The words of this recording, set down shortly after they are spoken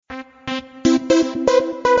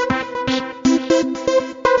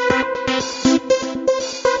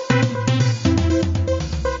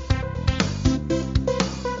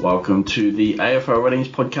welcome to the AFL Ratings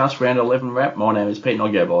Podcast Round 11 Wrap. My name is Pete and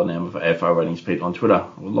I go by the name of AFL Ratings Pete on Twitter.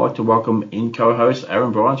 I would like to welcome in co-host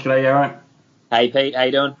Aaron Bryant. G'day, Aaron. Hey, Pete. How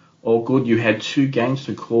you doing? All good. You had two games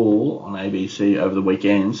to call on ABC over the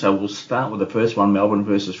weekend, so we'll start with the first one, Melbourne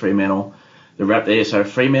versus Fremantle. The wrap there. So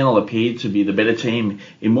Fremantle appeared to be the better team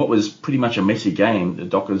in what was pretty much a messy game. The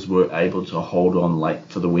Dockers were able to hold on late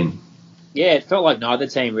for the win. Yeah, it felt like neither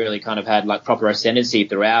team really kind of had like proper ascendancy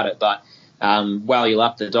throughout it, but while you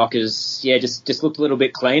up the Dockers, just looked a little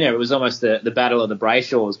bit cleaner. It was almost the battle of the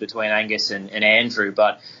Brayshaws between Angus and Andrew,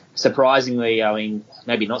 but surprisingly, I mean,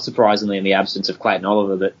 maybe not surprisingly in the absence of Clayton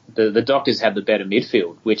Oliver, but the Dockers had the better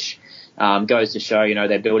midfield, which goes to show,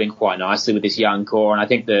 they're building quite nicely with this young core. And I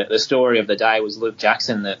think the story of the day was Luke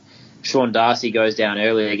Jackson, that Sean Darcy goes down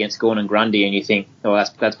early against Gordon Grundy, and you think, oh,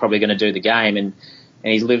 that's probably going to do the game. And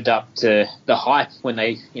he's lived up to the hype when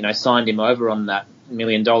they, signed him over on that $1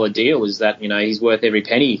 million deal, was that, he's worth every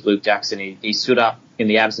penny, Luke Jackson. He stood up in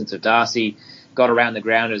the absence of Darcy, got around the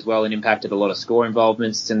ground as well and impacted a lot of score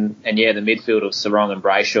involvements. And the midfield of Sarong and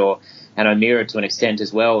Brayshaw and O'Meara to an extent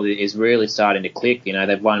as well is really starting to click.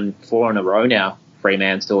 They've won 4 in a row now,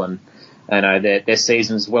 Fremantle, and their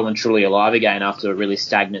season's well and truly alive again after a really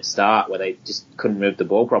stagnant start where they just couldn't move the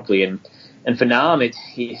ball properly. And for Narm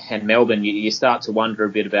and Melbourne, you start to wonder a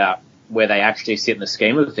bit about where they actually sit in the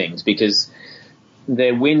scheme of things, because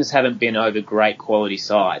their wins haven't been over great quality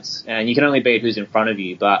sides. And you can only beat who's in front of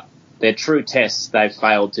you, but their true tests they've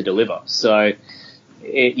failed to deliver. So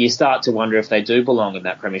you start to wonder if they do belong in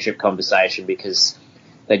that premiership conversation, because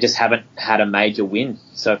they just haven't had a major win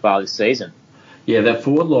so far this season. Yeah, that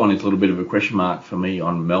forward line is a little bit of a question mark for me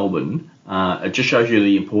on Melbourne. It just shows you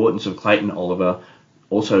the importance of Clayton Oliver,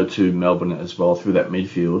 also to Melbourne as well through that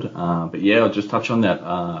midfield. But yeah, I'll just touch on that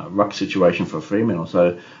ruck situation for Fremantle.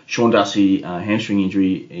 So Sean Darcy, hamstring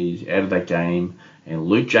injury, is out of that game. And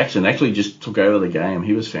Luke Jackson actually just took over the game.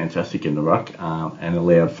 He was fantastic in the ruck and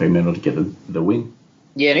allowed Fremantle to get the win.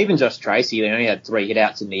 Yeah, and even Josh Tracy, they only had 3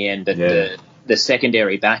 hit-outs in the end. But the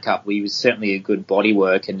secondary backup, he was certainly a good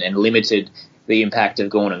bodywork and limited the impact of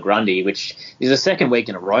Gawn and Grundy, which is the second week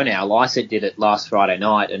in a row now. Lycett did it last Friday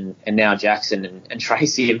night, and now Jackson and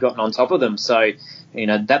Tracy have gotten on top of them. So,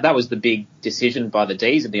 that was the big decision by the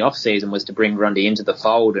Ds in the off-season, was to bring Grundy into the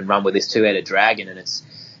fold and run with this 2-headed dragon, and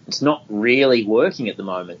it's not really working at the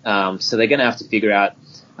moment. So they're going to have to figure out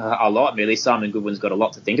a lot, really. Simon Goodwin's got a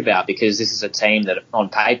lot to think about, because this is a team that on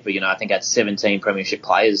paper, I think had 17 premiership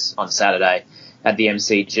players on Saturday at the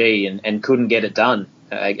MCG and couldn't get it done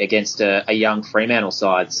against a young Fremantle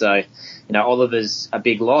side. So, Oliver's a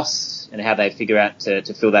big loss, and how they figure out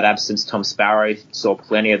to fill that absence. Tom Sparrow saw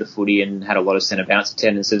plenty of the footy and had a lot of centre bounce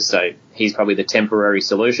attendances, so he's probably the temporary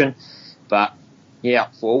solution. But, yeah,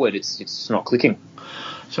 up forward, it's not clicking.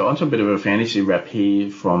 So onto a bit of a fantasy wrap here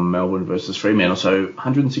from Melbourne versus Fremantle. So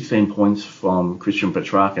 116 points from Christian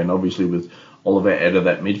Petrarca, and obviously with Oliver out of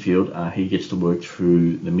that midfield, he gets to work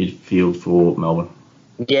through the midfield for Melbourne.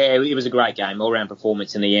 Yeah, it was a great game, all-round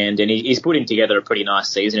performance in the end, and he's putting together a pretty nice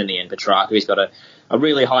season in the end, Petrarca. He's got a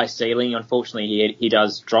really high ceiling. Unfortunately, he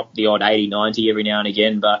does drop the odd 80, 90 every now and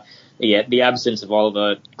again, but yeah, the absence of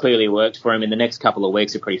Oliver clearly worked for him. In the next couple of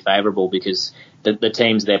weeks are pretty favourable, because the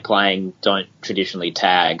teams they're playing don't traditionally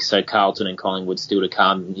tag. So Carlton and Collingwood still to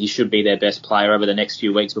come. He should be their best player over the next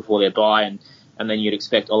few weeks before their bye, and then you'd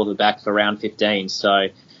expect Oliver back for round 15. So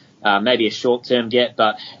maybe a short-term get,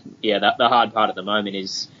 but yeah, the hard part at the moment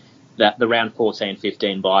is that the round 14,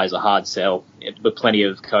 15 bye is a hard sell. But plenty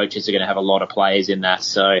of coaches are going to have a lot of players in that.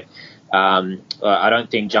 So I don't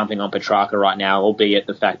think jumping on Petrarca right now, albeit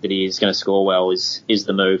the fact that he is going to score well, is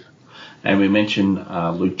the move. And we mentioned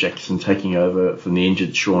Luke Jackson taking over from the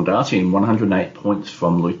injured Sean Darcy, and 108 points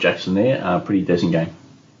from Luke Jackson there. Pretty decent game.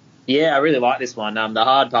 Yeah, I really like this one. The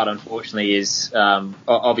hard part, unfortunately, is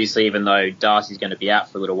obviously, even though Darcy's going to be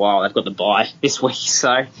out for a little while, they've got the bye this week,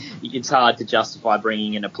 so it's hard to justify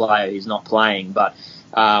bringing in a player who's not playing. But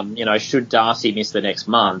should Darcy miss the next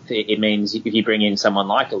month, it means if you bring in someone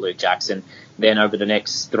like a Luke Jackson, then over the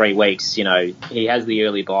next 3 weeks, he has the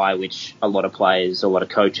early bye, which a lot of players, a lot of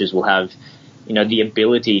coaches will have, the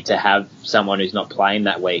ability to have someone who's not playing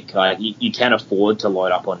that week. You can afford to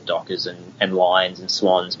load up on Dockers and Lions and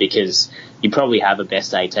Swans, because you probably have a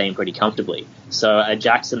best 18 pretty comfortably. So a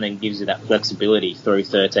Jackson then gives you that flexibility through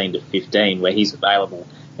 13 to 15, where he's available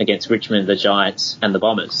against Richmond, the Giants and the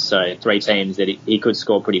Bombers. So 3 teams that he could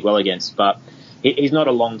score pretty well against. But he's not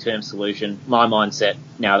a long-term solution. My mindset,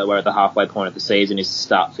 now that we're at the halfway point of the season, is to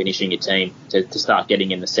start finishing your team, to start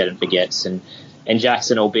getting in the set and forgets. And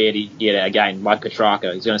Jackson, albeit, again, like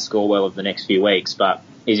Petrarca, he's going to score well over the next few weeks, but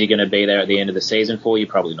is he going to be there at the end of the season for you?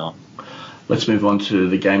 Probably not. Let's move on to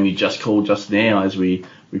the game you just called just now as we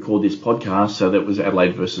record this podcast. So that was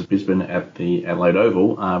Adelaide versus Brisbane at the Adelaide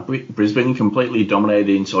Oval. Brisbane completely dominated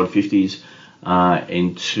the inside 50s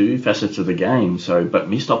in two facets of the game, but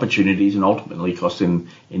missed opportunities and ultimately cost them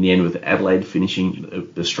in the end, with Adelaide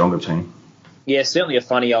finishing the stronger team. Yeah, certainly a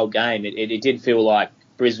funny old game. It did feel like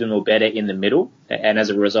Brisbane were better in the middle and as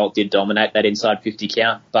a result did dominate that inside 50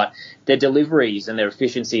 count. But their deliveries and their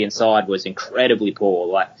efficiency inside was incredibly poor.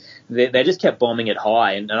 Like they just kept bombing it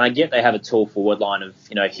high. And I get they have a tall forward line of,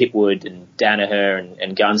 Hipwood and Danaher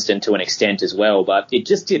and Gunston to an extent as well, but it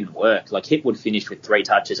just didn't work. Like Hipwood finished with 3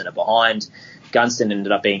 touches and a behind. Gunston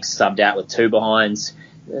ended up being subbed out with 2 behinds.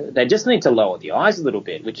 They just need to lower the eyes a little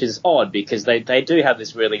bit, which is odd because they do have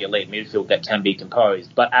this really elite midfield that can be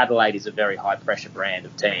composed. But Adelaide is a very high-pressure brand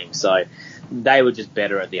of team, so they were just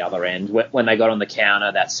better at the other end. When they got on the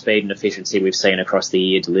counter, that speed and efficiency we've seen across the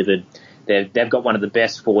year delivered. They've got one of the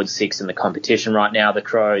best forward 6 in the competition right now, the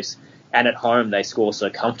Crows. And at home, they score so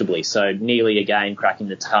comfortably. So nearly a game cracking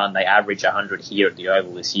the ton. They average 100 here at the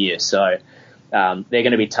Oval this year. So they're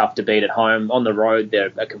going to be tough to beat at home. On the road,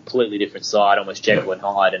 they're a completely different side, almost Jekyll and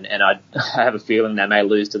Hyde. And I have a feeling they may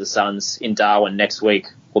lose to the Suns in Darwin next week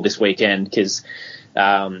or this weekend because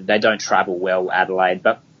they don't travel well, Adelaide.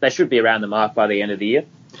 But they should be around the mark by the end of the year.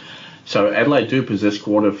 So Adelaide do possess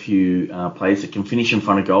quite a few players that can finish in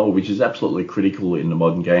front of goal, which is absolutely critical in the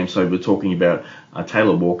modern game. So we're talking about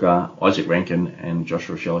Taylor Walker, Isaac Rankin and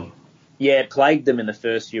Joshua Shelley. Yeah, it plagued them in the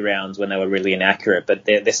first few rounds when they were really inaccurate, but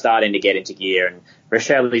they're starting to get into gear. And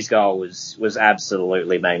Rochelle's goal was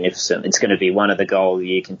absolutely magnificent. It's going to be one of the goal of the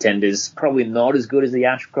year contenders. Probably not as good as the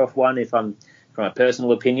Ashcroft one, if I'm from a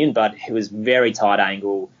personal opinion, but it was very tight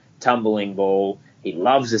angle, tumbling ball. He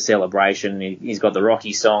loves the celebration. He's got the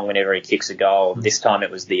Rocky song whenever he kicks a goal. This time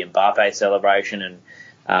it was the Mbappe celebration,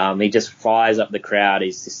 and he just fires up the crowd.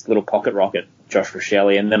 He's this little pocket rocket, Josh Rochelle.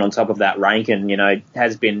 And then on top of that, Rankin,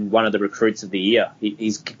 has been one of the recruits of the year.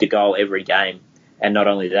 He's kicked a goal every game. And not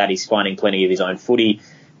only that, he's finding plenty of his own footy.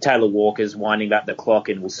 Taylor Walker's winding back the clock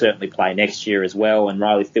and will certainly play next year as well. And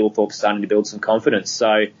Riley Thilthorpe's starting to build some confidence.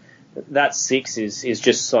 So that 6 is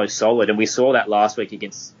just so solid. And we saw that last week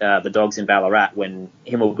against the Dogs in Ballarat when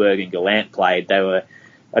Himmelberg and Gallant played. They were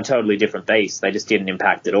a totally different beast. They just didn't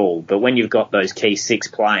impact at all. But when you've got those key 6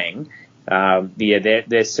 playing,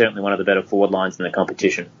 they're certainly one of the better forward lines in the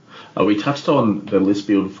competition. We touched on the list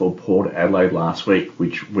build for Port Adelaide last week,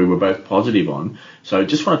 which we were both positive on. So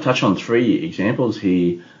just want to touch on 3 examples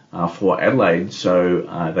here for Adelaide.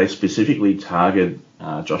 So they specifically target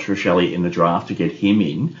Joshua Shelley in the draft to get him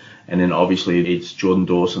in. And then obviously it's Jordan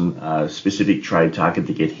Dawson, specific trade target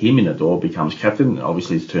to get him in the door, becomes captain.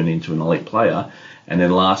 Obviously it's turned into an elite player. And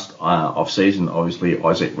then last off-season, obviously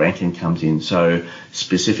Isaac Rankin comes in. So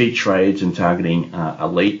specific trades and targeting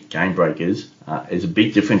elite game breakers is a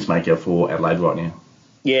big difference maker for Adelaide right now.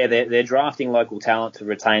 Yeah, they're drafting local talent to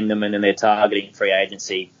retain them, and then they're targeting free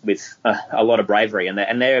agency with a lot of bravery.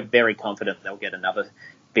 And they're very confident they'll get another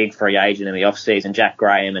big free agent in the off-season. Jack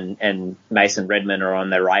Graham and Mason Redman are on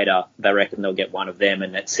their radar. They reckon they'll get one of them,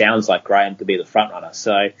 and it sounds like Graham could be the front runner.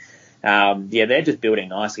 So, they're just building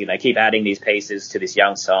nicely. They keep adding these pieces to this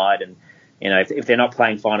young side, and if they're not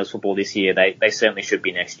playing finals football this year, they certainly should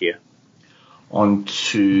be next year. On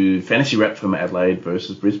to fantasy wrap from Adelaide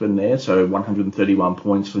versus Brisbane there. So 131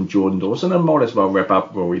 points from Jordan Dawson, and might as well wrap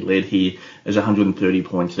up where we led here as 130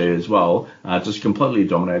 points there as well. Just completely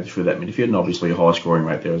dominated through that midfield, and obviously a high scoring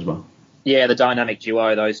rate there as well. Yeah, the dynamic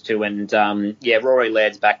duo, those two. And, Rory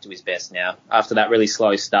Laird's back to his best now. After that really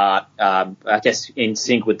slow start, I guess in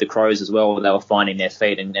sync with the Crows as well, they were finding their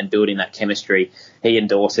feet and building that chemistry. He and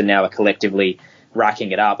Dawson now are collectively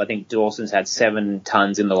racking it up. I think Dawson's had 7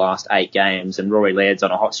 tons in the last 8 games, and Rory Laird's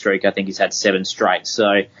on a hot streak. I think he's had 7 straight.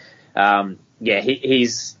 So,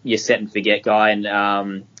 he's your set and forget guy.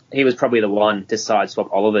 And he was probably the one to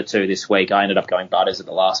sideswap Oliver to this week. I ended up going Butters at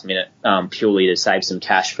the last minute purely to save some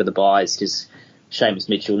cash for the buys because Seamus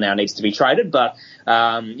Mitchell now needs to be traded. But,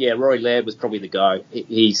 Rory Laird was probably the go.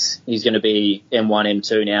 He's going to be M1,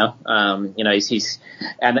 M2 now.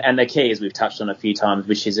 And the key, as we've touched on a few times,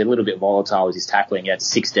 which is a little bit volatile, is his tackling. He had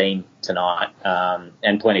 16 tonight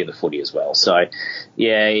and plenty of the footy as well. So,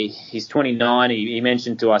 he's 29. He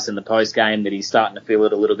mentioned to us in the post game that he's starting to feel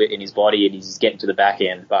it a little bit in his body and he's getting to the back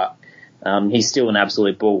end. But he's still an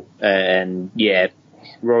absolute bull.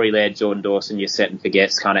 Rory Laird, Jordan Dawson, your set and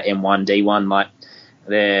forgets, kind of M1, D1, like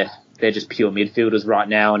they're just pure midfielders right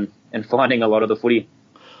now and finding a lot of the footy.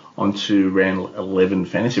 On to round 11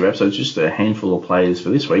 fantasy wrap. So it's just a handful of players for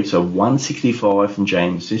this week. So 165 from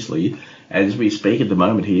James Sicily. As we speak at the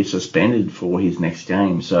moment, he is suspended for his next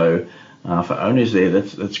game. So For owners there,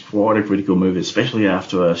 that's quite a critical move, especially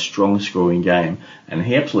after a strong scoring game. And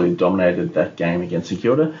he absolutely dominated that game against St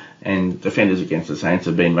Kilda. And defenders against the Saints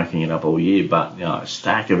have been racking it up all year. But a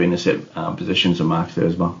stack of intercept positions and marks there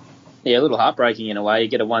as well. Yeah, a little heartbreaking in a way. You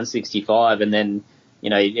get a 165 and then,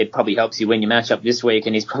 it probably helps you win your matchup this week,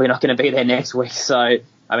 and he's probably not going to be there next week. So,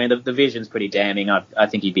 I mean, the vision's pretty damning. I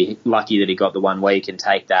think he'd be lucky that he got the 1 week and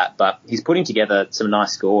take that. But he's putting together some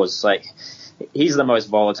nice scores. Like, he's the most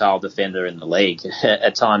volatile defender in the league.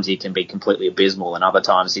 At times he can be completely abysmal, and other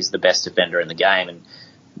times he's the best defender in the game. And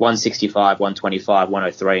 165, 125,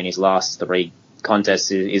 103 in his last 3 contests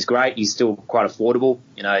is great. He's still quite affordable.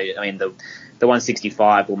 The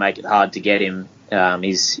 165 will make it hard to get him.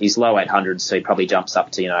 He's low 800s, so he probably jumps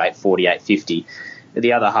up to 840, 850.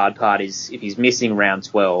 The other hard part is if he's missing round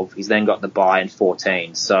 12, he's then got the bye in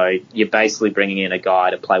 14. So you're basically bringing in a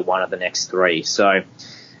guy to play one of the next 3. So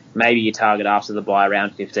maybe you target after the bye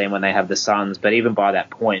around 15 when they have the Suns, but even by that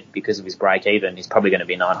point, because of his break even, he's probably going to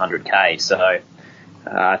be 900k. So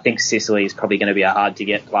I think Sicily is probably going to be a hard to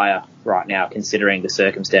get player right now, considering the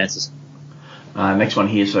circumstances. Next one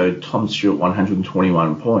here, so Tom Stewart,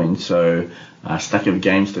 121 points. So a stack of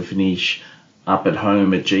games to finish up at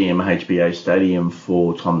home at GMHBA Stadium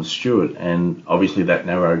for Tom Stewart. And obviously that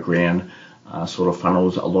narrow ground sort of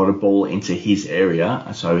funnels a lot of ball into his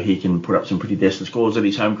area, so he can put up some pretty decent scores at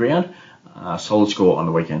his home ground. Solid score on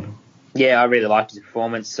the weekend. Yeah, I really liked his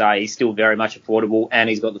performance. He's still very much affordable, and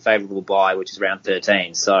he's got the favourable bye, which is round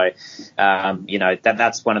 13. So,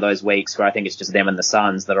 that's one of those weeks where I think it's just them and the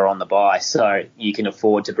Suns that are on the bye. So you can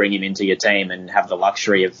afford to bring him into your team and have the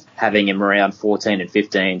luxury of having him around 14 and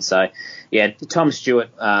 15. So, yeah, Tom Stewart,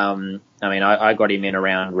 I got him in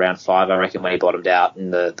around round 5, I reckon, when he bottomed out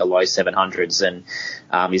in the low 700s.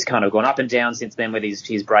 And he's kind of gone up and down since then with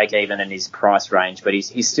his break even and his price range. But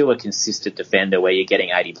he's still a consistent defender where you're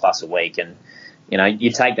getting 80 plus a week. And,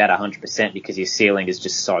 you take that 100% because your ceiling is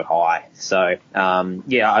just so high. So,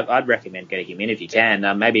 I'd recommend getting him in if you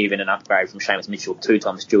can. Maybe even an upgrade from Seamus Mitchell to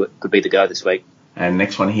Tom Stewart could be the go this week. And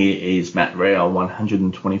next one here is Matt Rowell,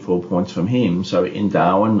 124 points from him. So in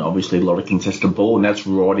Darwin, obviously a lot of contested ball, and that's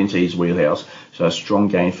right into his wheelhouse. So a strong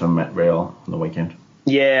game from Matt Rowell on the weekend.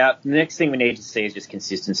 Yeah, the next thing we need to see is just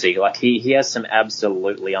consistency. Like he has some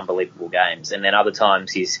absolutely unbelievable games, and then other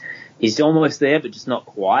times he's almost there, but just not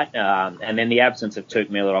quite. And then the absence of Tuke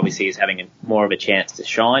Miller obviously is having more of a chance to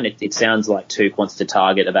shine. It sounds like Tuke wants to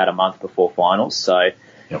target about a month before finals, so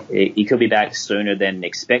yep. He could be back sooner than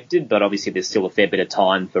expected, but obviously there's still a fair bit of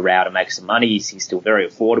time for Rao to make some money. He's still very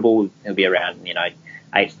affordable. He'll be around,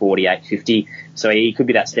 840, 850. So he could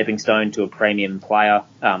be that stepping stone to a premium player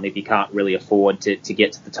if you can't really afford to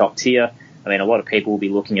get to the top tier. I mean, a lot of people will be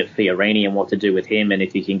looking at Fiorini and what to do with him, and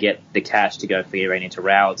if you can get the cash to go Fiorini to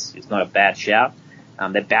Rao, it's not a bad shout.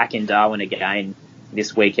 They're back in Darwin again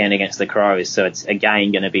this weekend against the Crows, so it's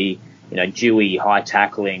again going to be dewy, high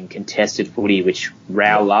tackling, contested footy, which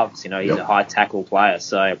Rao loves. He's a high tackle player.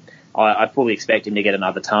 So I fully expect him to get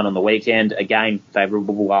another ton on the weekend. Again,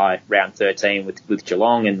 favourable by round 13 with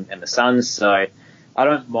Geelong and the Suns. So I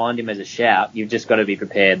don't mind him as a shout. You've just got to be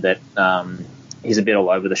prepared that he's a bit all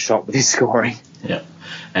over the shop with his scoring. Yeah.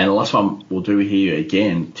 And the last one we'll do here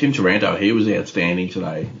again, Tim Taranto, he was outstanding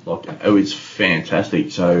today. It was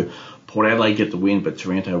fantastic. So Port Adelaide get the win, but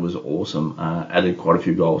Taranto was awesome. Added quite a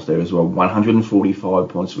few goals there as well. 145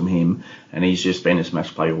 points from him, and he's just been a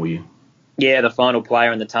smash play all year. Yeah, the final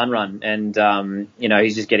player in the ton run, and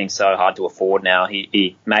he's just getting so hard to afford now.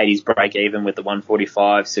 He made his break even with the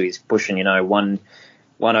 145, so he's pushing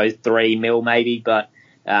 103 mil maybe, but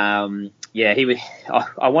I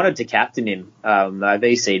wanted to captain him. I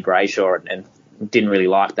VC'd Brayshaw and didn't really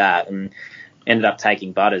like that, and ended up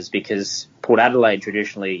taking Butters because Port Adelaide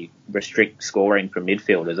traditionally restrict scoring from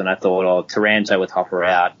midfielders, and I thought, Taranto with Hopper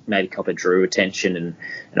out, maybe copper Drew attention, and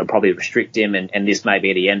it'll probably restrict him, and this may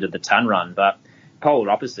be the end of the ton run. But polar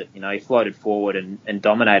opposite, he floated forward and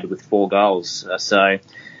dominated with 4 goals. So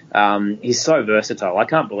he's so versatile. I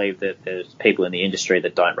can't believe that there's people in the industry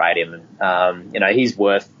that don't rate him. And he's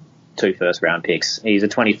worth 2 first-round picks. He's a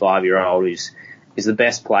 25-year-old who's the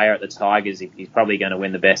best player at the Tigers. He's probably going to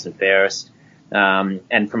win the best and fairest.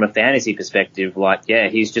 And from a fantasy perspective,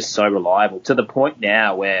 he's just so reliable to the point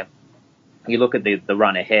now where you look at the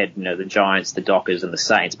run ahead, the Giants, the Dockers and the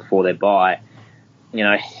Saints before their bye,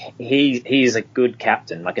 he's a good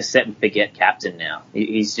captain, like a set and forget captain now.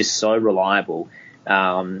 He's just so reliable.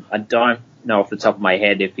 I don't know off the top of my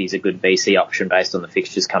head if he's a good VC option based on the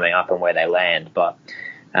fixtures coming up and where they land, but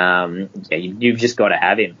you've just got to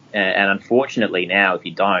have him, and unfortunately now if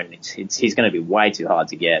you don't, he's going to be way too hard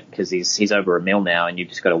to get because he's over $1 million now, and you've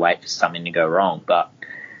just got to wait for something to go wrong. But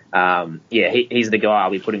he's the guy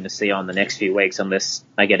I'll be putting the C on the next few weeks unless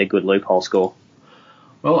they get a good loophole score.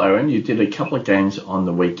 Well, Aaron, you did a couple of games on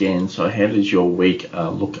the weekend, so how does your week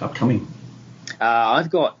look upcoming? I've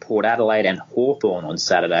got Port Adelaide and Hawthorn on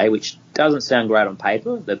Saturday, which doesn't sound great on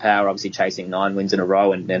paper. The Power obviously chasing 9 wins in a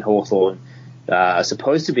row, and Hawthorn are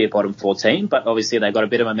supposed to be a bottom 4 team, but obviously they've got a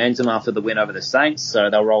bit of momentum after the win over the Saints, so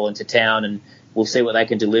they'll roll into town and we'll see what they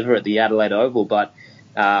can deliver at the Adelaide Oval. But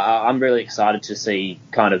I'm really excited to see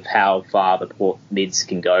kind of how far the Port mids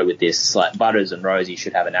can go with this. Like Butters and Rosie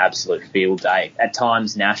should have an absolute field day. At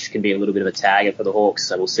times, Nash can be a little bit of a tagger for the Hawks,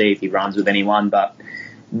 so we'll see if he runs with anyone, but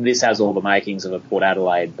this has all the makings of a Port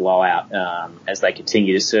Adelaide blowout as they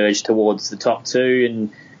continue to surge towards the top 2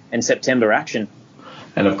 and September action.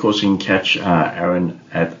 And of course, you can catch Aaron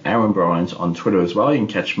at Aaron Bryans on Twitter as well. You can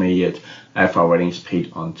catch me at AFL Ratings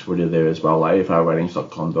Pete on Twitter there as well,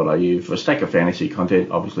 aflratings.com.au for a stack of fantasy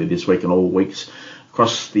content, obviously this week and all weeks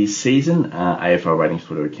across the season. AFL Ratings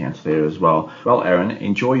Twitter accounts there as well. Well, Aaron,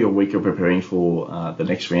 enjoy your week of preparing for the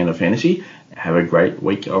next round of fantasy. Have a great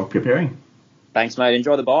week of preparing. Thanks, mate.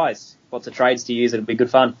 Enjoy the buys. Lots of trades to use. It'll be good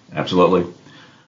fun. Absolutely.